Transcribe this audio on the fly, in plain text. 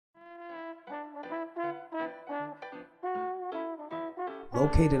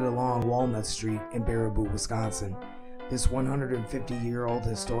Located along Walnut Street in Baraboo, Wisconsin, this 150-year-old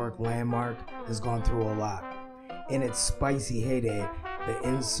historic landmark has gone through a lot. In its spicy heyday, the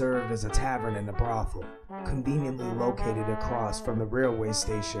inn served as a tavern and a brothel, conveniently located across from the railway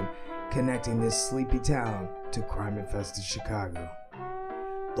station connecting this sleepy town to crime-infested Chicago.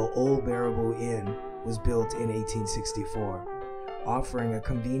 The old Baraboo Inn was built in 1864, offering a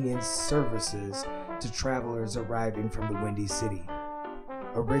convenience services to travelers arriving from the Windy City.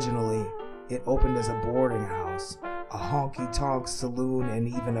 Originally, it opened as a boarding house, a honky-tonk saloon, and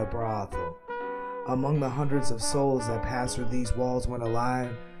even a brothel. Among the hundreds of souls that passed through these walls when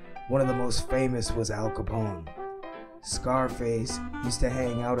alive, one of the most famous was Al Capone. Scarface used to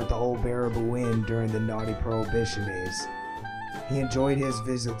hang out at the old Baraboo Inn during the naughty Prohibition days. He enjoyed his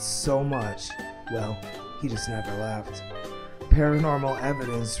visits so much, well, he just never left. Paranormal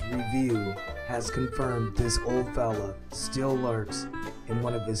Evidence Review has confirmed this old fella still lurks in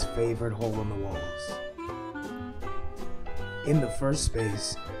one of his favorite hole-in-the-walls. In the first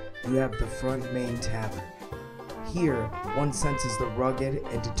space, you have the front main tavern. Here, one senses the rugged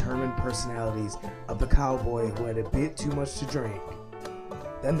and determined personalities of the cowboy who had a bit too much to drink.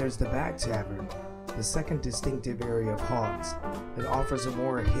 Then there's the back tavern, the second distinctive area of haunts that offers a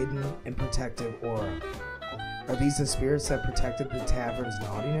more hidden and protective aura. Are these the spirits that protected the tavern's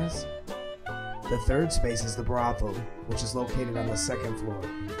naughtiness? The third space is the brothel, which is located on the second floor.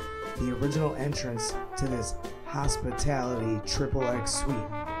 The original entrance to this hospitality XXX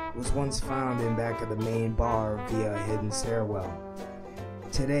suite was once found in back of the main bar via a hidden stairwell.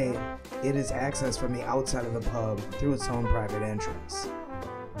 Today, it is accessed from the outside of the pub through its own private entrance.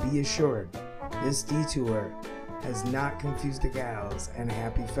 Be assured, this detour has not confused the gals and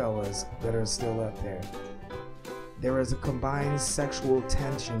happy fellas that are still up there. There is a combined sexual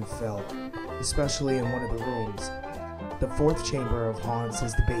tension felt, especially in one of the rooms. The fourth chamber of haunts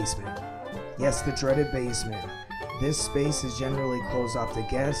is the basement. Yes, the dreaded basement. This space is generally closed off to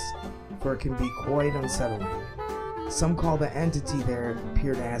guests, for it can be quite unsettling. Some call the entity there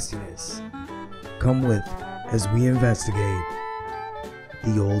pure nastiness. Come with as we investigate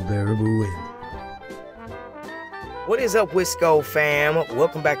the old Baraboo Inn. What is up, Wisco Fam?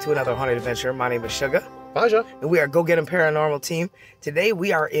 Welcome back to another haunted adventure. My name is Suga. Fashja. And we are GoGetEmm Paranormal team. Today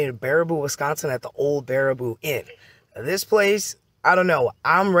we are in Baraboo, Wisconsin at the old Baraboo Inn. This place, I don't know.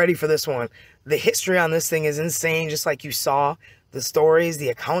 I'm ready for this one. The history on this thing is insane, just like you saw. The stories, the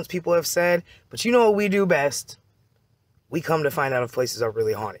accounts people have said. But you know what we do best? We come to find out if places are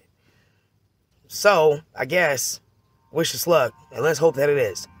really haunted. So, I guess, wish us luck. And let's hope that it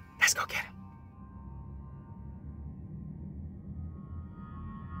is. Let's go get it.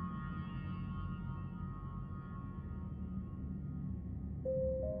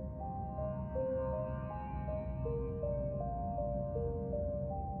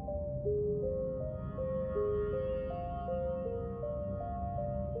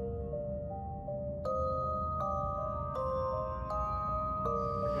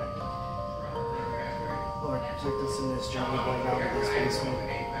 Lord, protect us in this journey going down to this basement.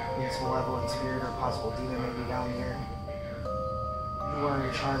 This malevolent spirit or possible demon may be down here. You are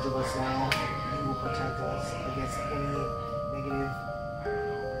in charge of us now. You will protect us against any negative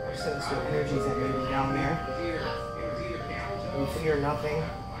or sinister energies that may be down there. We fear nothing.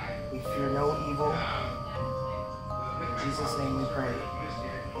 We fear no evil. In Jesus' name we pray.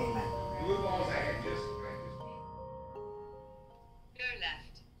 Amen. Go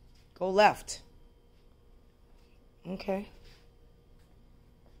left. Go left. Okay.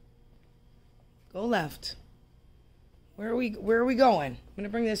 Go left. Where are we going? I'm gonna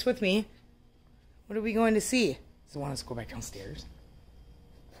bring this with me. What are we going to see? Does it want us to go back downstairs?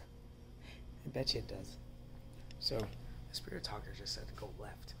 I bet you it does. So the spirit talker just said to go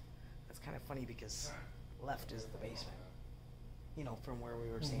left. That's kind of funny because left is the basement. You know, from where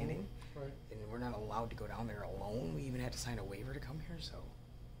we were standing. Right. And we're not allowed to go down there alone. We even had to sign a waiver to come here, so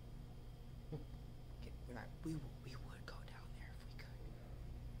we would go down there if we could,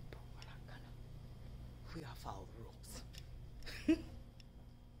 but we're not gonna. We gotta follow the rules.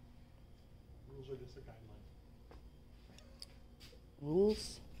 Rules are just a guideline.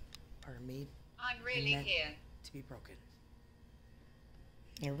 Rules are made I'm really here. to be broken.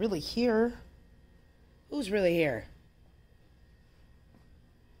 You're really here? Who's really here?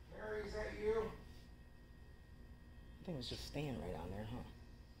 Mary, is that you? I think it was just staying right on there, huh?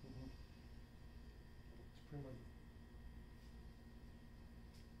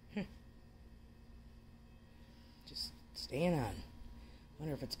 Just staying on.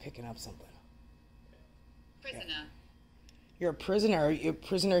 Wonder if it's picking up something. Prisoner. Yeah. You're a prisoner. Are you a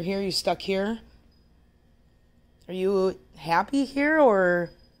prisoner here? You stuck here? Are you happy here, or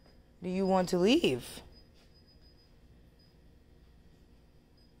do you want to leave?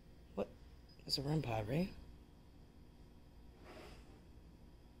 What? It's a REM pod, right?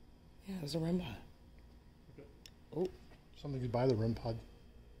 Yeah, it's a REM pod. Oh. Something could buy the REM pod.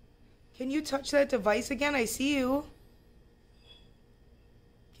 Can you touch that device again? I see you.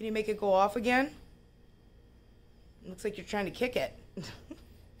 Can you make it go off again? It looks like you're trying to kick it.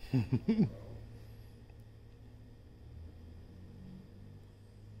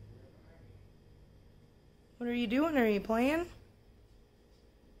 What are you doing? Are you playing?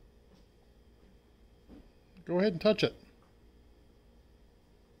 Go ahead and touch it.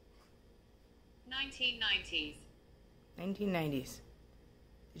 1990s. 1990s.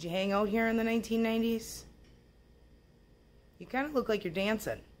 Did you hang out here in the 1990s? You kind of look like you're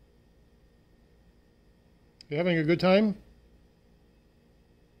dancing. You having a good time?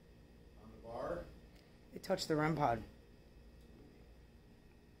 On the bar? They touched the REM pod.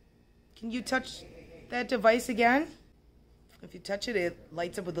 Can you touch that device again? If you touch it, it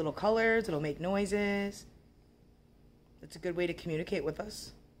lights up with little colors. It'll make noises. It's a good way to communicate with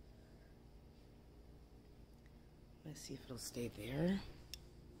us. Let's see if it'll stay there.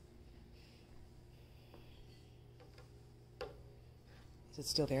 Is it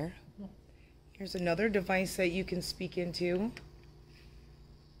still there? Here's another device that you can speak into.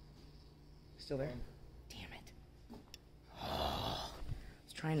 Still there? Damn it. Oh, I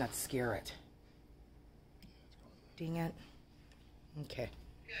was trying not to scare it. Dang it. Okay.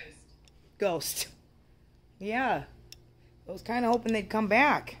 Ghost. Yeah. I was kind of hoping they'd come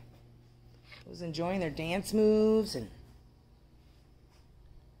back. I was enjoying their dance moves and...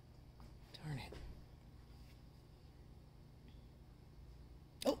 Darn it.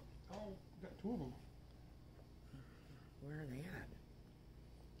 Oh! Oh, got two of them. Where are they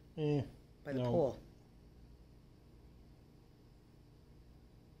at? By the no. pool.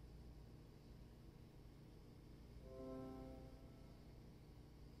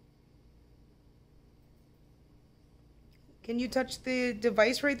 Can you touch the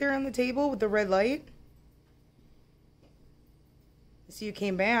device right there on the table with the red light? I see you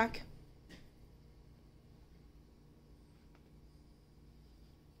came back.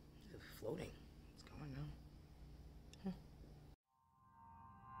 It's floating. It's going now. Huh.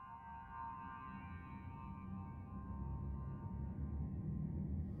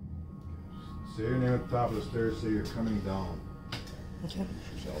 Say your name at the top of the stairs, say you're coming down. Okay.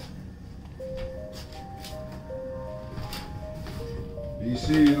 DC,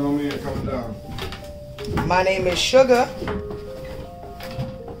 you know me, you're coming down. My name is Suga.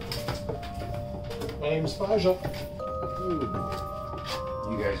 My name's Fashja.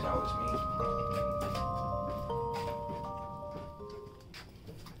 You guys know it's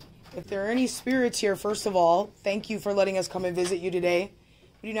me. If there are any spirits here, first of all, thank you for letting us come and visit you today.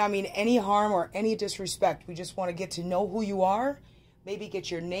 We do not mean any harm or any disrespect. We just want to get to know who you are, maybe get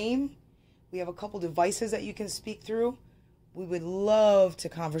your name. We have a couple devices that you can speak through. We would love to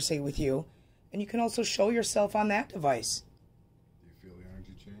conversate with you. And you can also show yourself on that device. Do you feel the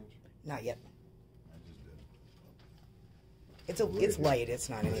energy change? Not yet. I just did. It's light. It's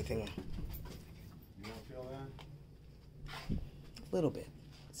not anything. You don't feel that? A little bit.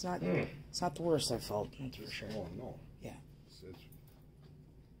 It's not the worst I've felt, that's for sure. Oh, no. Yeah. It's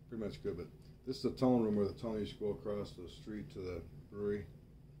pretty much good, but this is the tunnel room where the tunnel used to go across the street to the brewery.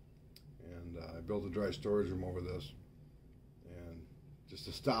 And I built a dry storage room over this. And just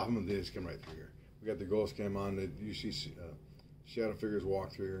to stop them, they just come right through here. We got the ghost cam on. You see shadow figures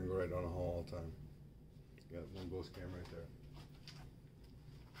walk through here and go right down the hall all the time. Got one ghost cam right there.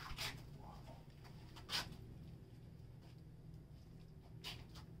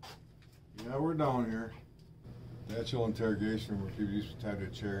 Yeah, we're down here. Natural interrogation room where people used to tie to a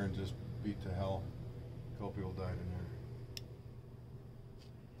chair and just beat to hell. A couple people died in there.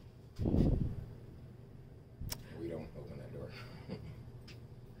 We don't open that door.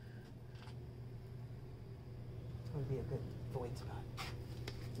 It would be a good void spot.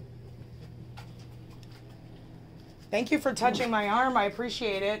 Thank you for touching my arm. I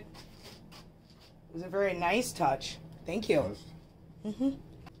appreciate it. It was a very nice touch. Thank you.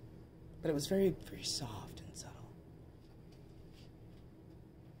 But it was very, very soft and subtle.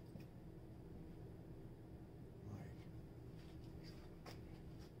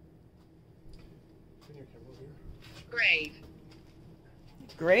 Grave.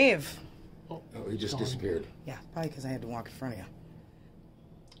 Grave. Oh, he just disappeared. Yeah, probably because I had to walk in front of you.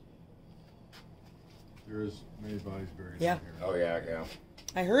 There's many bodies buried Yeah. down here. Oh, yeah, yeah.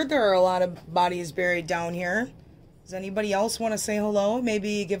 I heard there are a lot of bodies buried down here. Does anybody else want to say hello?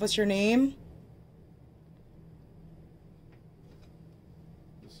 Maybe give us your name?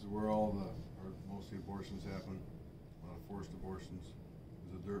 where all the, or mostly abortions happen. A lot of forced abortions.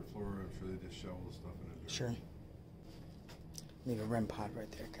 There's a dirt floor. I'm sure they just shovel the stuff in the dirt. Sure. Leave a REM pod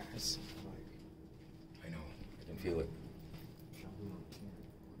right there, guys. I know. I can feel it.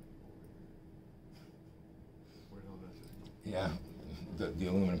 Yeah. The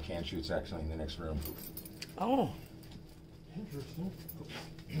aluminum can chute's actually in the next room. Oh. Interesting.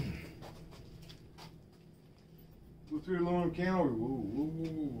 Who threw the aluminum can over?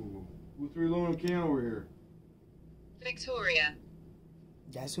 Whoa. Who threw the aluminum can over here? Victoria.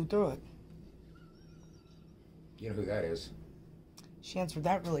 Guess who threw it? You know who that is? She answered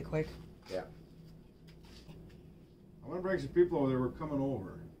that really quick. Yeah. I want to bring some people over there. We're coming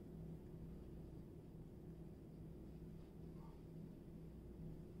over.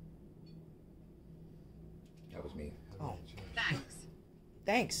 That was me. Oh. Thanks.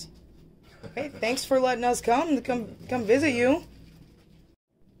 Thanks. Hey, thanks for letting us come visit you.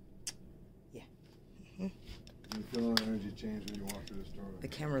 Yeah. You feel an energy change when you walk through the store. The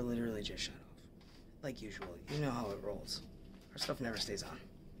camera literally just shut off. Like usual. You know how it rolls. Our stuff never stays on.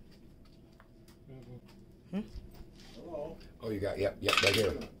 Hello. Oh, you got, yep, right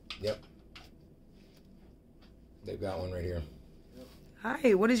here. Yep. They've got one right here.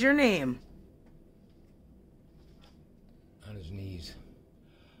 Hi, what is your name? On his knees.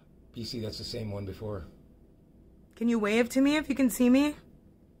 PC, that's the same one before. Can you wave to me if you can see me?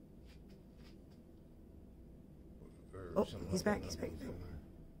 Oh, he's back.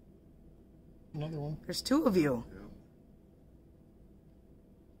 Another one. There's two of you. Yeah.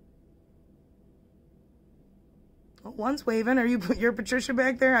 Oh, one's waving. You're Patricia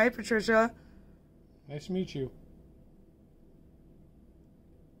back there? Hi, Patricia. Nice to meet you.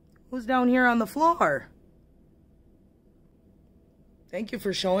 Who's down here on the floor? Thank you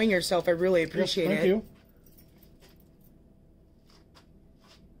for showing yourself. I really appreciate Thank it. you.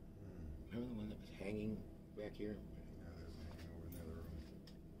 Remember the one that was hanging back here?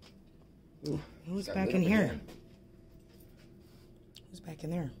 Who's Got back lit in up here? again. Who's back in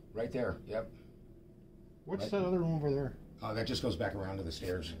there? Right there, yep. What's that other room over there? That just goes back around to the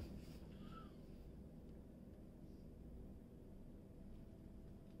stairs.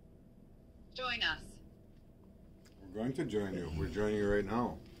 Join us. We're going to join you. We're joining you right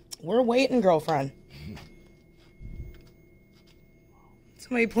now. We're waiting, girlfriend.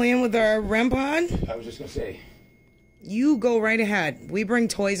 Somebody playing with our REM pod? I was just gonna say. You go right ahead. We bring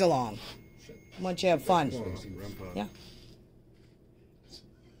toys along. Want you to have fun. Yeah.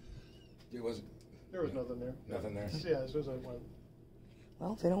 It was There was nothing there. nothing there. Yeah, this was like one.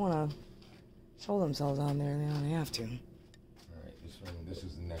 Well, if they don't want to show themselves on there, they don't have to. All right, this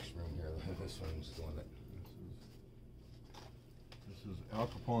is the next room here. This one's the one that. This is Al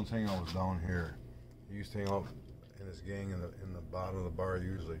Capone's hangout was down here. He used to hang out in his gang in the bottom of the bar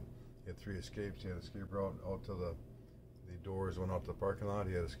usually. He had 3 escapes. He had an escape route out to the doors, went out to the parking lot.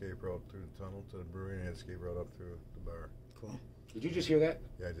 He had an escape route through the tunnel to the brewery, and he had an escape route up through the bar. Cool. Did you just hear that?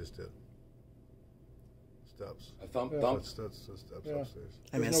 Yeah, I just did. Steps. A thump, Yeah. thump. Steps Yeah. upstairs.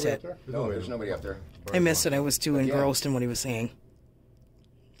 I There's missed nobody it. up there? No, there's nobody up there. I missed it. I was too Yeah. engrossed in what he was saying.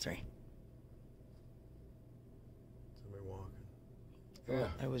 Sorry. Somebody walking. Yeah.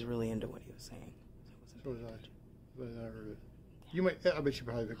 I was really into what he was saying. So was I. But I heard it. You might. I bet you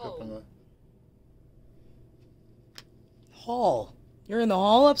probably picked up on that. Hall. You're in the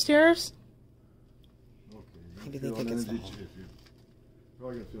hall upstairs? Okay. Maybe they think it's the hall.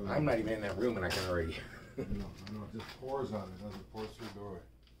 Probably gonna feel I'm not even in that room, and I can already. I know. It just pours on it. It doesn't pour through the doorway.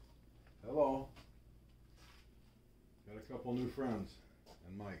 Hello. Got a couple new friends.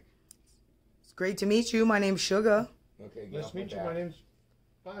 And Mike. It's great to meet you. My name's Suga. Okay. get Nice off to meet you. back. My name's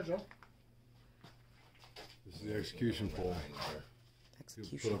Fashja. This is the execution pole. Put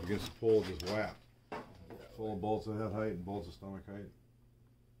Execution. up against the pole, just whack. Full of bolts of head height and bolts of stomach height.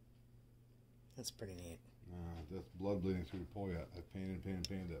 That's pretty neat. That's blood bleeding through the pole yet. I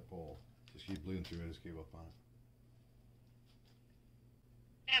painted that pole. Just keep bleeding through it. I just gave up on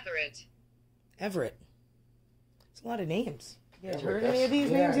it. Everett. Everett. It's a lot of names. You guys Everett, heard any of these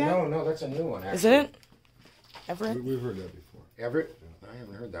yeah, names yet? No, that's a new one. Is Actually. it? Everett? We've heard that before. Everett? I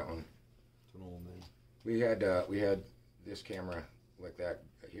haven't heard that one. It's an old name. We had this camera like that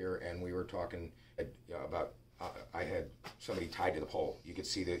here, and we were talking about. I had somebody tied to the pole. You could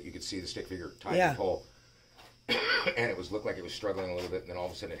see the stick figure tied to the pole, and it looked like it was struggling a little bit. And then all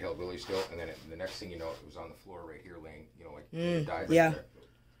of a sudden it held really still, and then the next thing you know, it was on the floor right here, laying, like it died right there.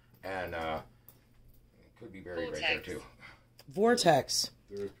 And it could be buried right there too. Vortex.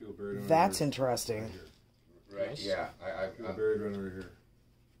 There's people buried under That's here. interesting. Right here. Right? Yeah. People buried right over here.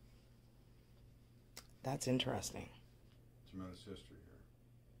 That's interesting. Tremendous history here.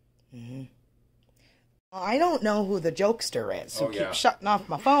 I don't know who the jokester is who Oh, yeah. keeps shutting off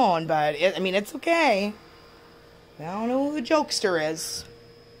my phone, but it's okay. I don't know who the jokester is.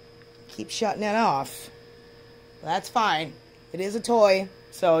 Keep shutting it off. That's fine. It is a toy,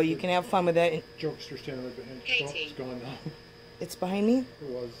 so you can have fun with it. Jokester standing right behind. Katie. Oh, it's gone now. It's behind me. It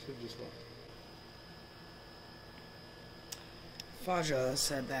was. It just left. Fashja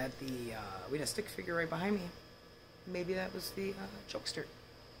said that we had a stick figure right behind me. Maybe that was the jokester.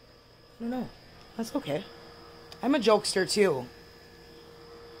 I don't know. That's okay. I'm a jokester too,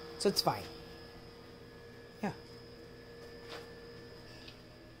 so it's fine. Yeah.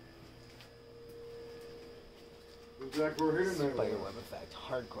 Exactly, we're here tonight. Spiderweb effect,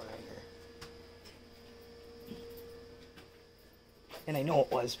 hardcore right here. And I know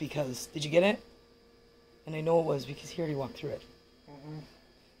it was because, did you get it? And I know it was because he already walked through it.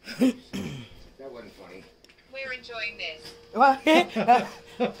 That wasn't funny. We're enjoying this.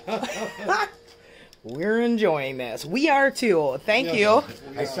 We're enjoying this. We are too. Thank you.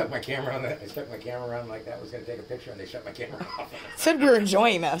 I stuck my camera on that. I stuck my camera on like that. Was going to take a picture, and they shut my camera off. It said we're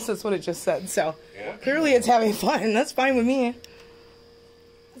enjoying this. That's what it just said. So Yeah. clearly it's having fun. That's fine with me.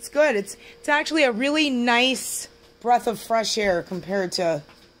 It's good. It's actually a really nice breath of fresh air compared to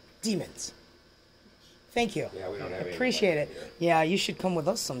demons. Thank you. Yeah, we don't have any Appreciate like it. that here. Yeah, you should come with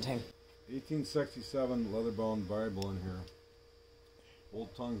us sometime. 1867 leather-bound Bible in here.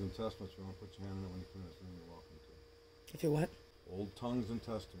 Old Tongues and Testaments. You want to put your hand in it when you finish, then you're welcome to. If you what? Old Tongues and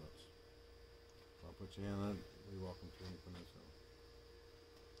Testaments. I'll put your hand in it. You're welcome to when you finish them.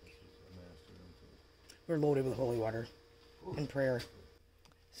 This is a master into. We're loaded with holy water and prayer.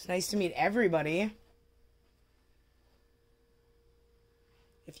 It's nice to meet everybody.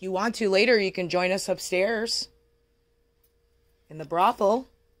 If you want to later, you can join us upstairs in the brothel.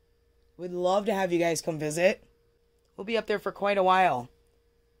 We'd love to have you guys come visit. We'll be up there for quite a while.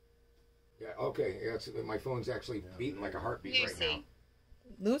 Yeah, okay. Yeah, my phone's actually beating like a heartbeat right now. Lucy.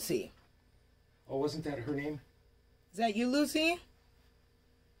 Lucy. Oh, wasn't that her name? Is that you, Lucy?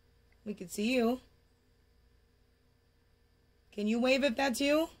 We can see you. Can you wave if that's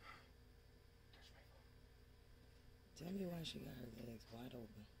you? Tell me why she got her legs wide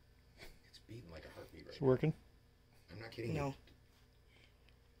open. It's beating like a heartbeat right It's working. now. I'm not kidding No. you.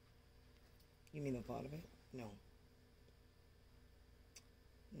 You mean the thought of it? No.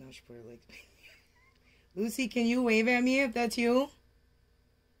 Now she put her legs. Lucy, can you wave at me if that's you?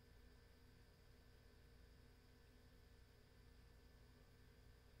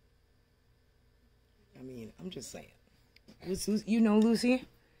 I mean, I'm just saying. You know Lucy?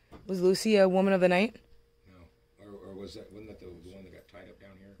 Was Lucy a woman of the night? No. Or was that, wasn't that the one that got tied up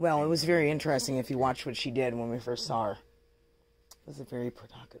down here? Well, it was very interesting if you watched what she did when we first saw her. It was a very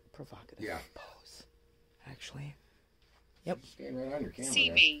provocative Yeah. pose, actually. Staying right on your camera. See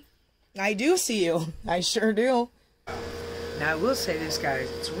there. me. I do see you. I sure do. Now, I will say this, guys.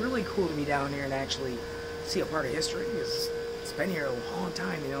 It's really cool to be down here and actually see a part of history. It's been here a long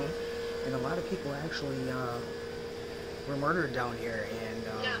time, you know. And a lot of people actually were murdered down here. And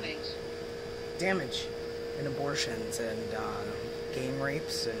damage. And abortions and gang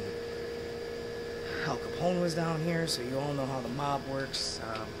rapes. And Al Capone was down here, so you all know how the mob works.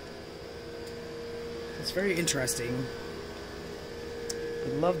 It's very interesting.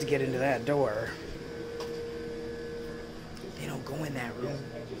 We'd love to get into that door. They don't go in that room,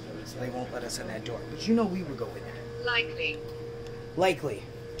 so they won't let us in that door. But you know we would go in there. Likely. Likely.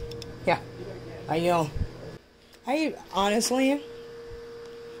 Yeah, I know. I honestly,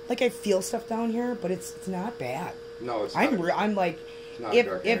 like, I feel stuff down here, but it's not bad. No, it's not. I'm like, not a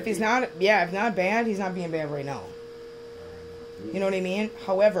dark if he's energy. if not bad, he's not being bad right now. You know what I mean?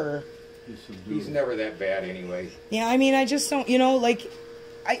 However, He's never that bad anyway. yeah, I mean, I just don't, you know, like,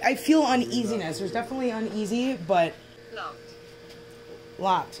 I feel uneasiness. There's definitely uneasy, but Locked.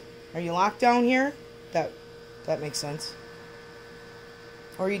 locked. Are you locked down here? That makes sense.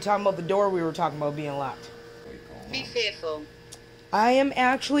 Or are you talking about the door we were talking about being locked? Be fearful. I am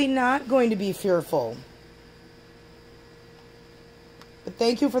actually not going to be fearful. But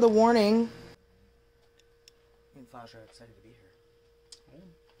thank you for the warning. Me and Fashja are excited to be here.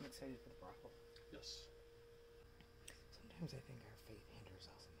 I'm excited for the brothel. Yes. Sometimes I think our faith hinders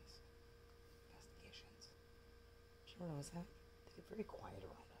us in these investigations. Did you ever notice that? They get very quiet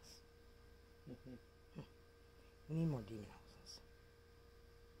around us. We need more demon houses.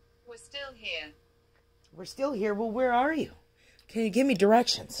 We're still here. We're still here. Well, where are you? Can you give me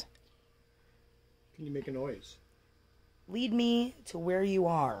directions? Can you make a noise? Lead me to where you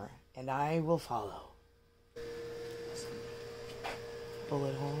are, and I will follow.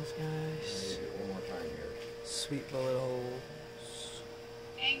 Bullet holes, guys. One more time here. Sweet bullet holes.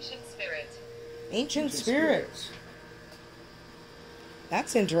 Ancient spirit. Ancient spirits.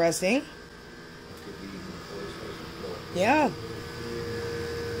 That's interesting. Yeah.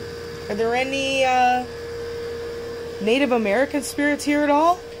 Are there any Native American spirits here at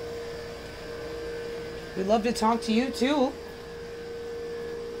all? We'd love to talk to you too.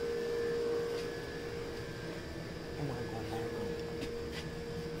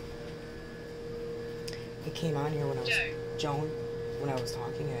 It came on here when I was Joan, when I was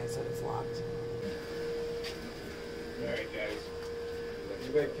talking, and I said it's locked. All right, guys.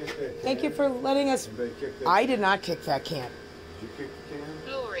 Thank you for letting us. I did not kick that can. Did you kick the can?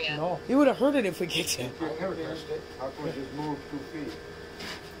 Gloria. No, you would have heard it if we kicked it. I never touched it. How come it just moved 2 feet?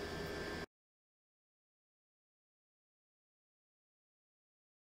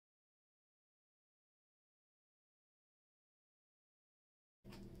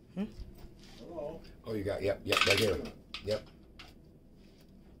 Oh, you got, yep, right here. Yep.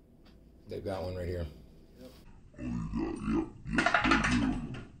 They've got one right here.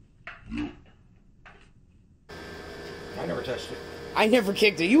 I never touched it. I never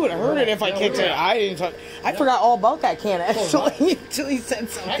kicked it. You would have heard it if I kicked it. I didn't touch. I forgot all about that can actually until he said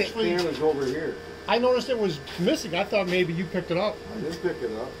something. Actually, The can is over here. I noticed it was missing. I thought maybe you picked it up. I didn't pick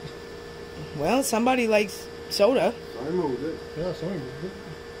it up. Well, somebody likes soda. I moved it. Yeah, somebody moved it.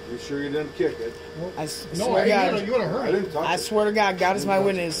 You sure you didn't kick it? I No, swear to God. you would have heard I it. didn't touch I it. swear to God, God is my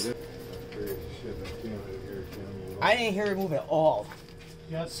witness. Crazy shit, that can, I didn't hear it can move. I didn't hear it move at all.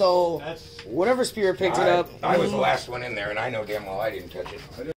 Yeah, So that's whatever spirit picked it up. I was the last one in there, and I know damn well I didn't touch it.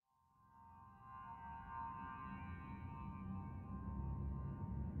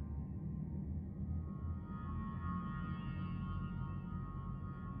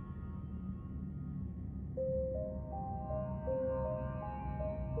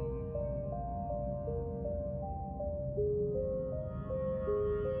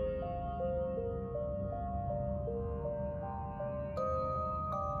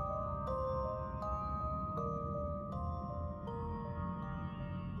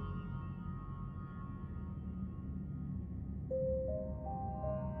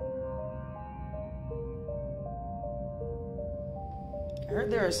 I heard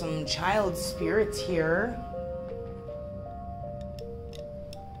there are some child spirits here.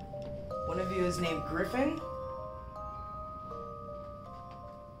 One of you is named Griffin.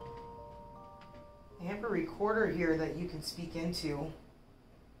 I have a recorder here that you can speak into.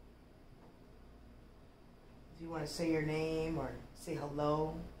 If you want to say your name or say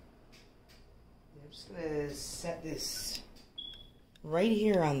hello. I'm just going to set this right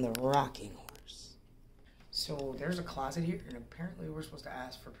here on the rocking horse. So there's a closet here, and apparently we're supposed to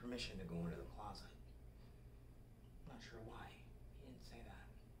ask for permission to go into the closet. I'm not sure why. He didn't say that.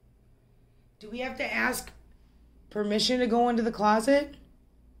 Do we have to ask permission to go into the closet?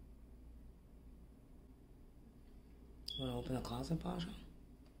 You want to open the closet, Pasha?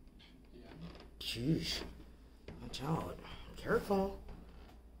 Yeah. Jeez. Watch out. Careful.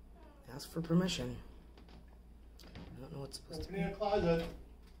 Ask for permission. I don't know what's supposed to be. opening a closet.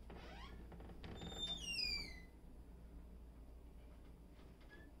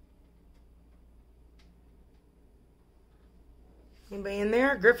 Anybody in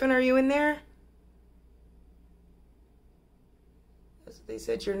there? Griffin, are you in there? That's what they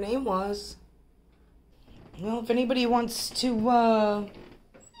said your name was. Well, if anybody wants to,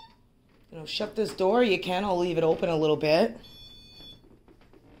 shut this door, you can. I'll leave it open a little bit.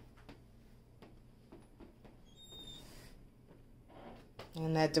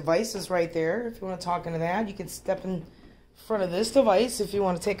 And that device is right there. If you want to talk into that, you can step in front of this device. If you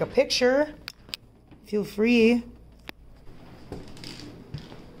want to take a picture, feel free.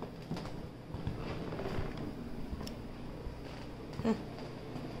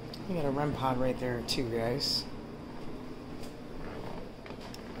 We got a REM pod right there too, guys.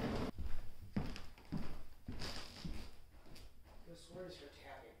 Where is your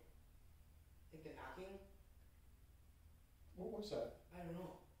tapping? Think the knocking? What was that? I don't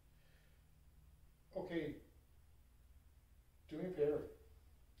know. Okay. Do me a favor.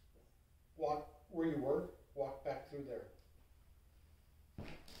 Walk where you were. Walk back through there.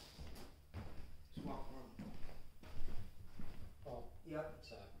 Just walk around. Oh, Yep. what's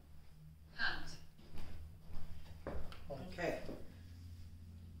that? Hunt. Okay.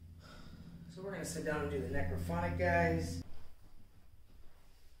 So we're gonna sit down and do the necrophonic, guys.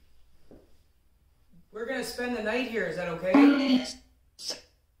 We're gonna spend the night here. Is that okay?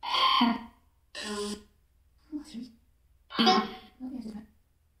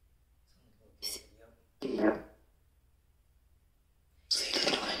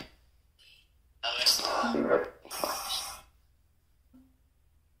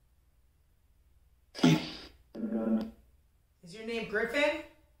 Griffin?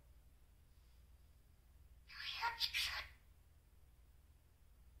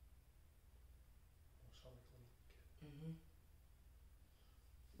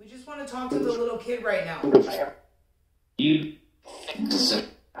 We just want to talk to the little kid right now. You.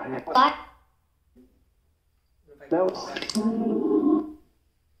 What?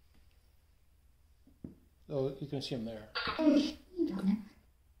 Oh, you can see him there.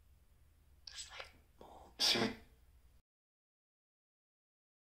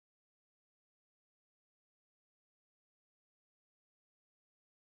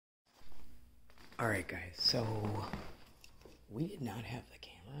 Alright guys, so we did not have the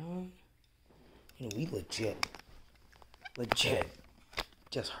camera on. You know, we legit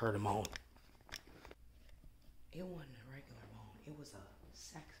just heard a moan. It wasn't a regular moan, it was a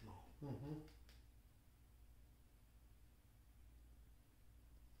sex moan. Mm-hmm.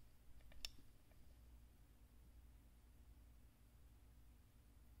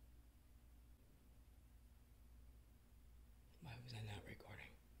 Why was I not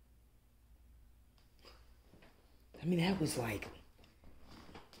recording? I mean, that was like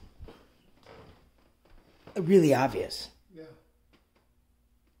really obvious. Yeah.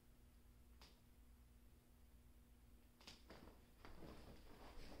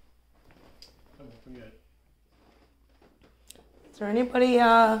 I won't forget. Is there anybody,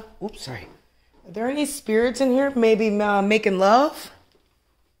 oops, sorry. Are there any spirits in here maybe making love?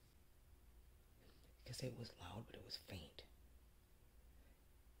 Because it was loud, but it was faint.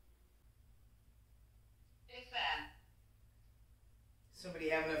 Big fan. Somebody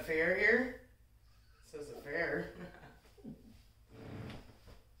having an affair here? It says affair.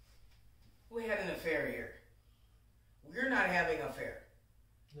 Who had an affair here? We're not having an affair.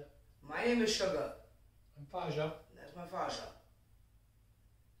 Yeah. My name is Suga. I'm Fashja. That's my Fashja.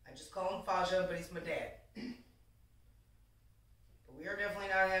 I just call him Fashja, but he's my dad. But we are definitely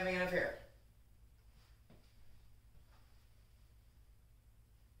not having an affair.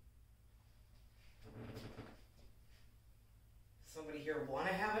 Somebody here want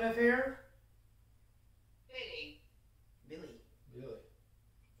to have an affair? Billy. Billy. Really?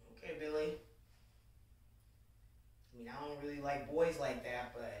 Okay, Billy. I mean, I don't really like boys like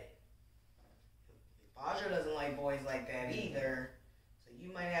that, but Fashja doesn't like boys like that either. So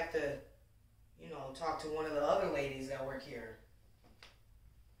you might have to, you know, talk to one of the other ladies that work here.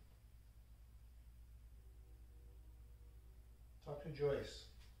 Talk to Joyce.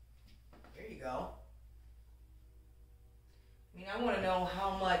 There you go. I mean, I want to know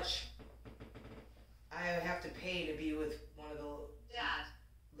how much I have to pay to be with one of the Dad.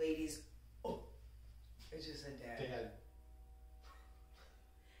 ladies. Oh, it just said dad. Dad.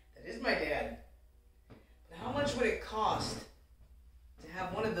 That is my dad. But how much would it cost to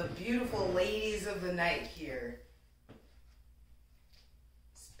have one of the beautiful ladies of the night here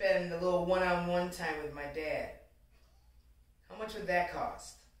spend a little one-on-one time with my dad? How much would that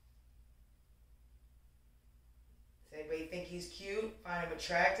cost? Does anybody think he's cute? Find him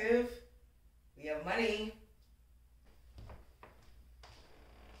attractive? We have money.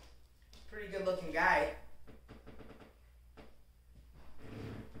 Pretty good looking guy.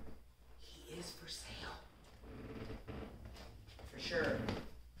 He is for sale. For sure.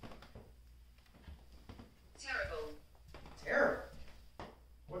 Terrible. Terrible.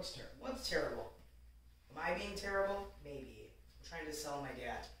 What's terrible? What's terrible? Am I being terrible? Maybe. I'm trying to sell my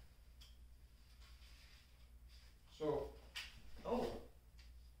dad. So, Oh.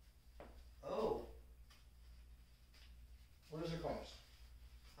 Oh. what does it cost?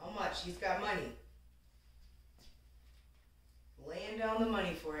 How much? He's got money. Laying down the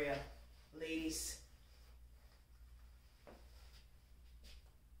money for you, ladies.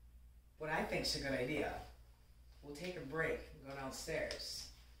 What I think's a good idea. We'll take a break and go downstairs.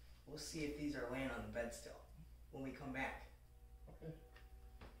 We'll see if these are laying on the bed still when we come back. Okay.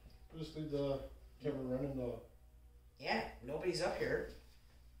 We'll just leave the camera running though. Yeah, nobody's up here.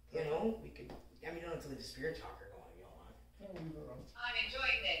 You know, we could. I mean, you don't have to leave the spirit talker going if you don't want. Yeah, we'll leave it running. I'm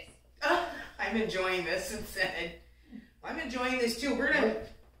enjoying this. I'm enjoying this instead. I'm enjoying this too. We're gonna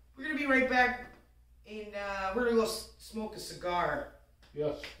be right back, and we're gonna go smoke a cigar.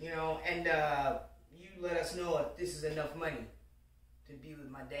 Yes. You know, and you let us know if this is enough money to be with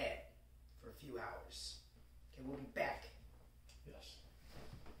my dad for a few hours. Okay, we'll be back. Yes.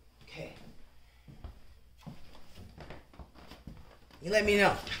 Okay. You let me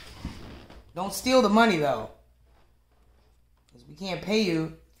know. Don't steal the money though, because we can't pay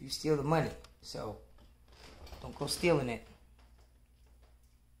you if you steal the money. So don't go stealing it.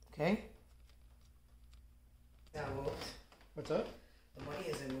 Okay? Not moved. What's that? The money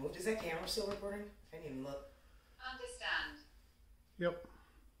isn't moved. Is that camera still recording? I didn't even look. Understand. Yep.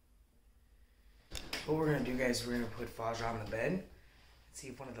 What we're gonna do, guys, we're gonna put Fashja on the bed and see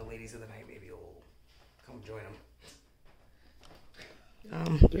if one of the ladies of the night maybe will come join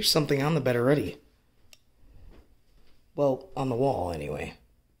him. There's something on the bed already. Well, on the wall anyway.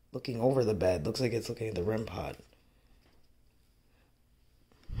 Looking over the bed. Looks like it's looking at the REM pod.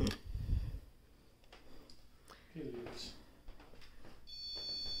 Idiots.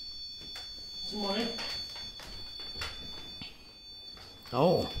 Some money.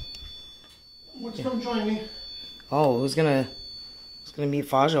 Oh. What's come join me? Oh, who's gonna meet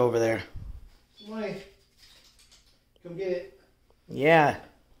Fashja over there? Some money. Come get it. Yeah.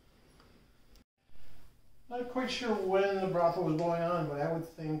 Not quite sure when the brothel was going on, but I would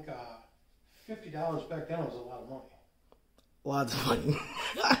think $50 back then was a lot of money. Lots of money.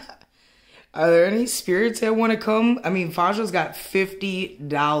 Are there any spirits that want to come? I mean, Fashja's got $50.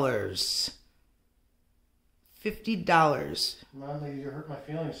 $50. Mom, lady, you hurt my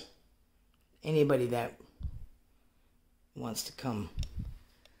feelings. Anybody that wants to come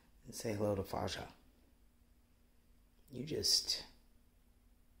and say hello to Fashja, you just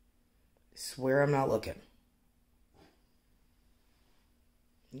swear I'm not looking.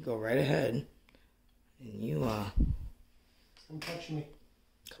 You go right ahead, and you Come touch me.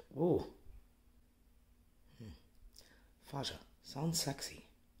 Ooh. Fashja, sounds sexy.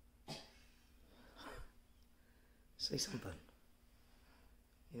 Say something.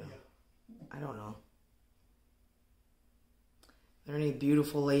 You know, I don't know. Are there any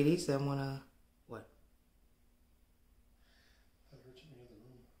beautiful ladies that want to... What? I heard something in the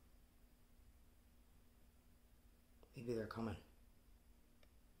room. Maybe they're coming.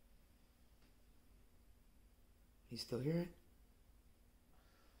 You still hear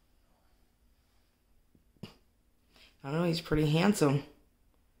it? I don't know, he's pretty handsome.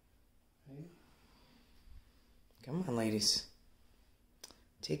 Hey. Come on, ladies.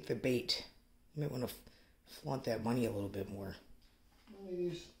 Take the bait. You might want to flaunt that money a little bit more.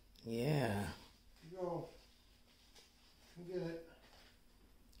 Ladies, Yeah. go. Come get it.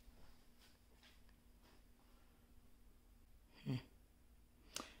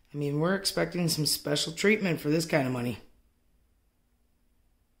 I mean, we're expecting some special treatment for this kind of money.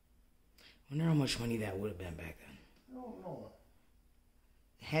 Wonder how much money that would have been back then. I don't know.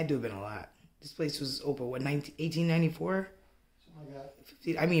 It had to have been a lot. This place was open, what, 1894? Something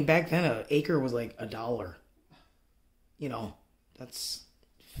like that. I mean, back then, an acre was like $1. You know, that's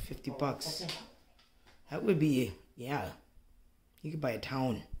 $50. Okay. That would be, yeah. You could buy a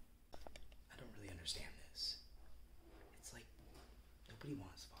town. I don't really understand this. It's like, nobody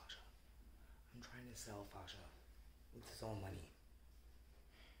wants Fashja. I'm trying to sell Fashja with his own money.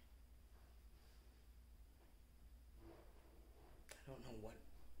 I don't know what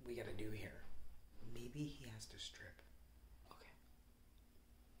we gotta do here. Maybe he has to strip. Okay.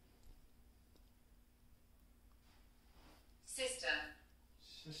 Sister.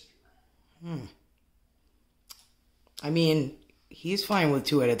 I mean, he's fine with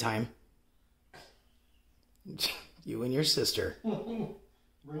 2 at a time. You and your sister. Bring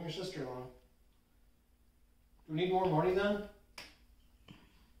your sister along. Do we need more money then?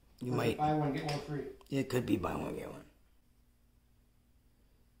 You Or might. buy one, get one free. It could be buy one, get one.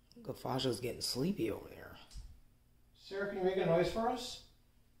 Look at Fashja's getting sleepy over there. Sarah, can you make a noise for us?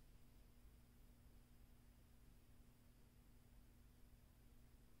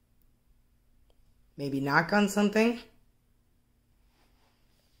 Maybe knock on something?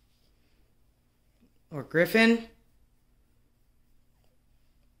 Or Griffin?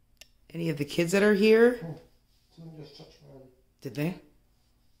 Any of the kids that are here? Someone just touched my arm. Did they?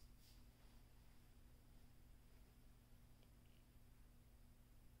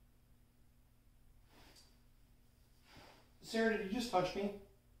 Sarah, did you just touch me?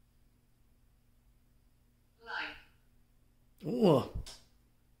 Like. Ooh.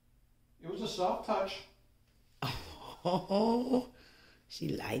 It was a soft touch. Oh, she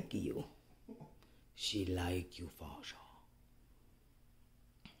like you. She like you, Fashja.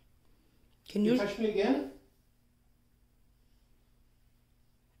 Can You you... touch me again?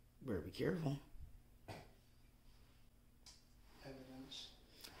 Better be careful. Evidence.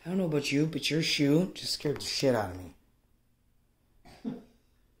 I don't know about you, but your shoe just scared the shit out of me.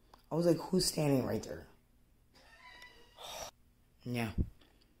 I was like, who's standing right there? Yeah.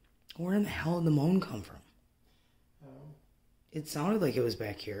 Where in the hell did the moan come from? It sounded like it was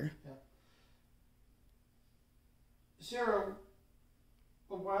back here. Yeah. Sarah,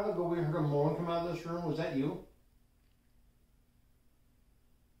 a while ago we heard a moan come out of this room. Was that you?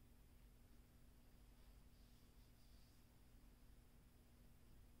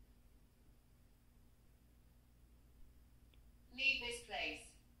 Leave this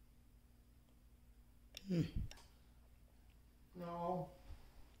No.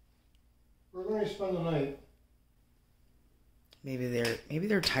 We're going to spend the night. Maybe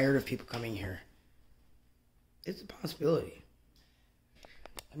they're tired of people coming here. It's a possibility.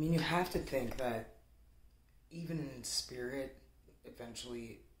 I mean, you have to think that even in spirit,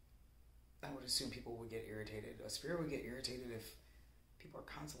 eventually, I would assume people would get irritated. A spirit would get irritated if people are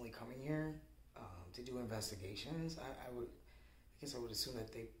constantly coming here to do investigations. I guess I would assume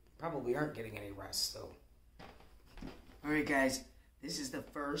that they probably aren't getting any rest, though. All right, guys, this is the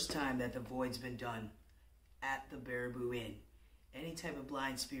first time that the void's been done at the Baraboo Inn. Any type of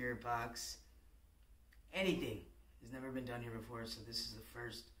blind spirit box, anything has never been done here before, so this is the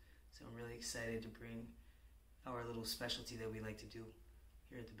first. So I'm really excited to bring our little specialty that we like to do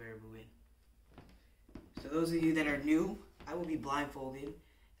here at the Baraboo Inn. So those of you that are new, I will be blindfolded,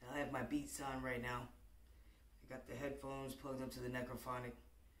 and I have my beats on right now. I got the headphones plugged up to the necrophonic.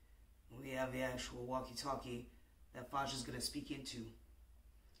 We have the actual walkie-talkie that Fashja's going to speak into.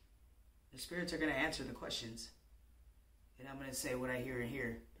 The spirits are going to answer the questions. And I'm going to say what I hear in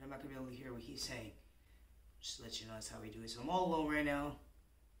here, but I'm not going to be able to hear what he's saying. Just to let you know that's how we do it. So I'm all alone right now.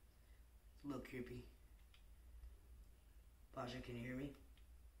 It's a little creepy. Fashja, can you hear me?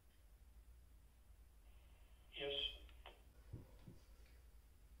 Yes.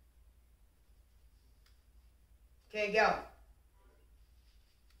 Okay, go.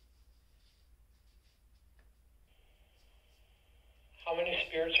 How many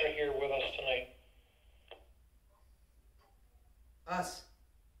spirits are here with us tonight? Us.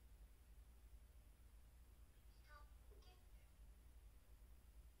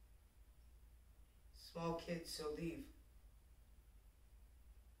 Small kids, so leave.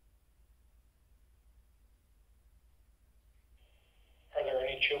 Are there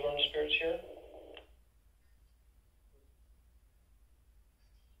any children spirits here?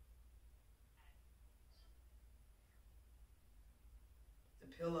 The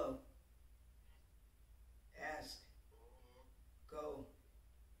pillow. Ask. Go.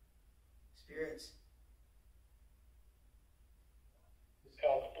 Spirits. Is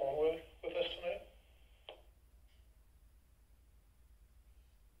Al Capone with us tonight?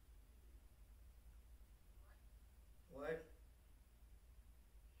 What?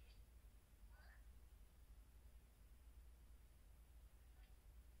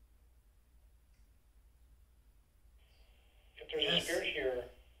 If there's Yes. a spirit here,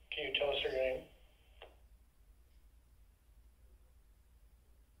 can you tell us her name?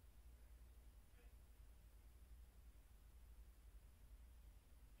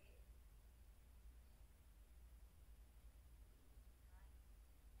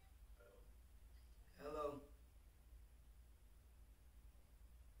 Hello.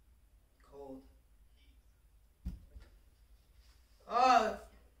 Cold. Oh,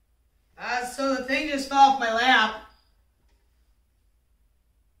 so the thing just fell off my lap.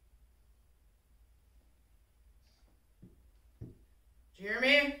 Did you hear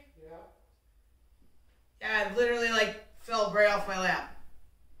me? Yeah. Yeah, it literally fell right off my lap.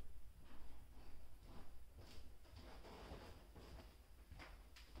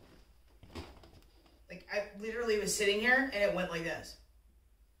 I literally was sitting here and it went like this.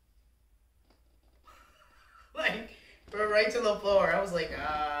 Right to the floor. I was like,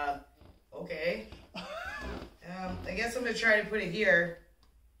 okay. I guess I'm gonna try to put it here.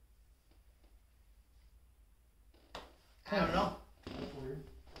 I don't know. That's weird.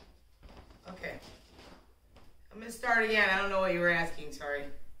 Okay. I'm gonna start again. I don't know what you were asking, sorry.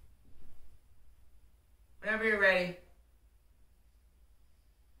 Whenever you're ready.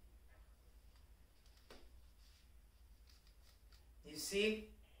 You see?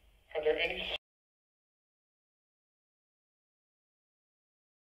 Are there any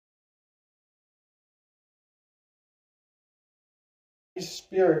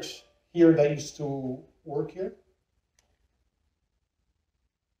spirits here that used to work here?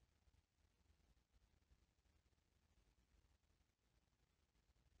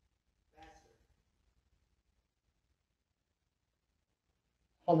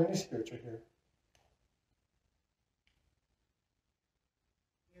 How many spirits are here?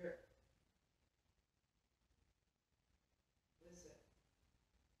 Here. Listen.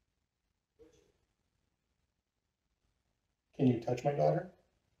 Can you touch my daughter?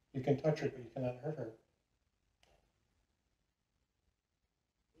 You can touch her, but you cannot hurt her.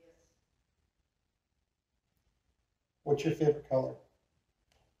 Yes. What's your favorite color?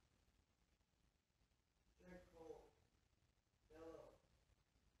 Red, cold. Yellow.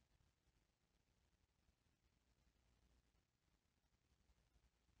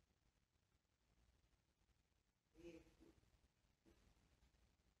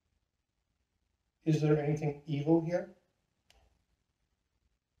 Is there anything evil here?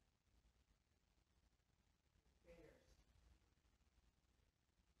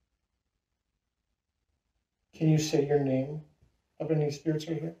 Can you say your name of any spirits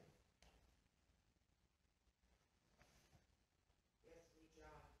are here?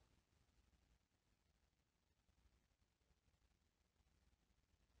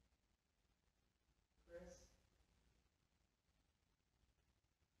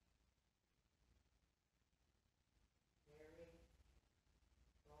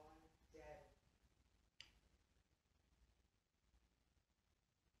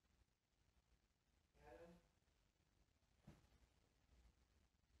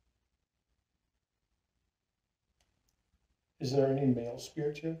 Is there any male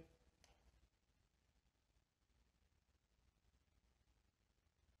spirits here?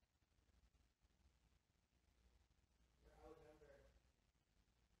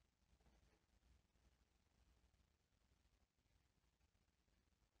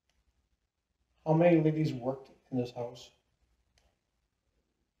 How many ladies worked in this house?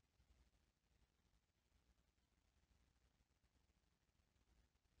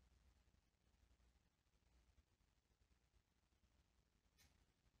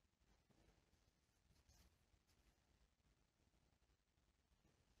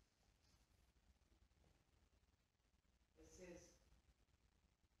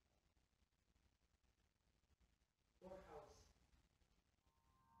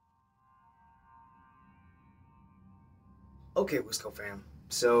 Okay, Wisco Fam.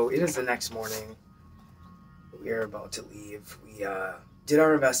 So it is the next morning. We are about to leave. We did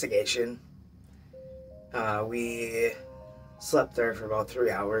our investigation. We slept there for about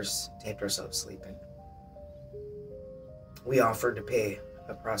 3 hours, taped ourselves sleeping. We offered to pay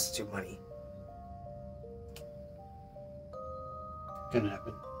a prostitute money. Didn't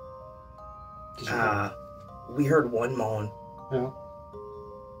happen. We heard one moan. Yeah.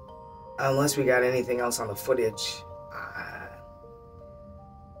 Unless we got anything else on the footage,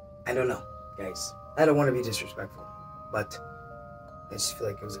 I don't know, guys. I don't want to be disrespectful, but I just feel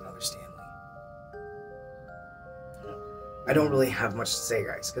like it was another Stanley. I don't really have much to say,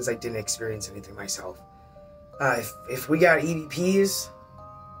 guys, because I didn't experience anything myself. If we got EVPs,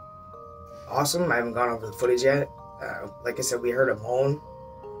 awesome. I haven't gone over the footage yet. Like I said, we heard a moan.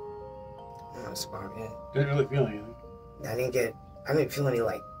 That's about it. Didn't really feel anything. I didn't feel any,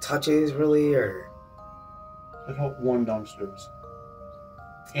 like, touches, really, or... I felt one downstairs.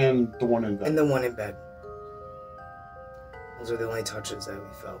 And the one in bed. And the one in bed. Those are the only touches that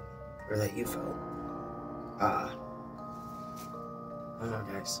we felt. Or that you felt. I don't know,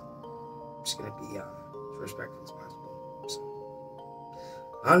 guys. I'm just gonna be as respectful as possible. So,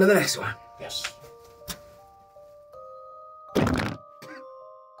 on to the next one. Yes.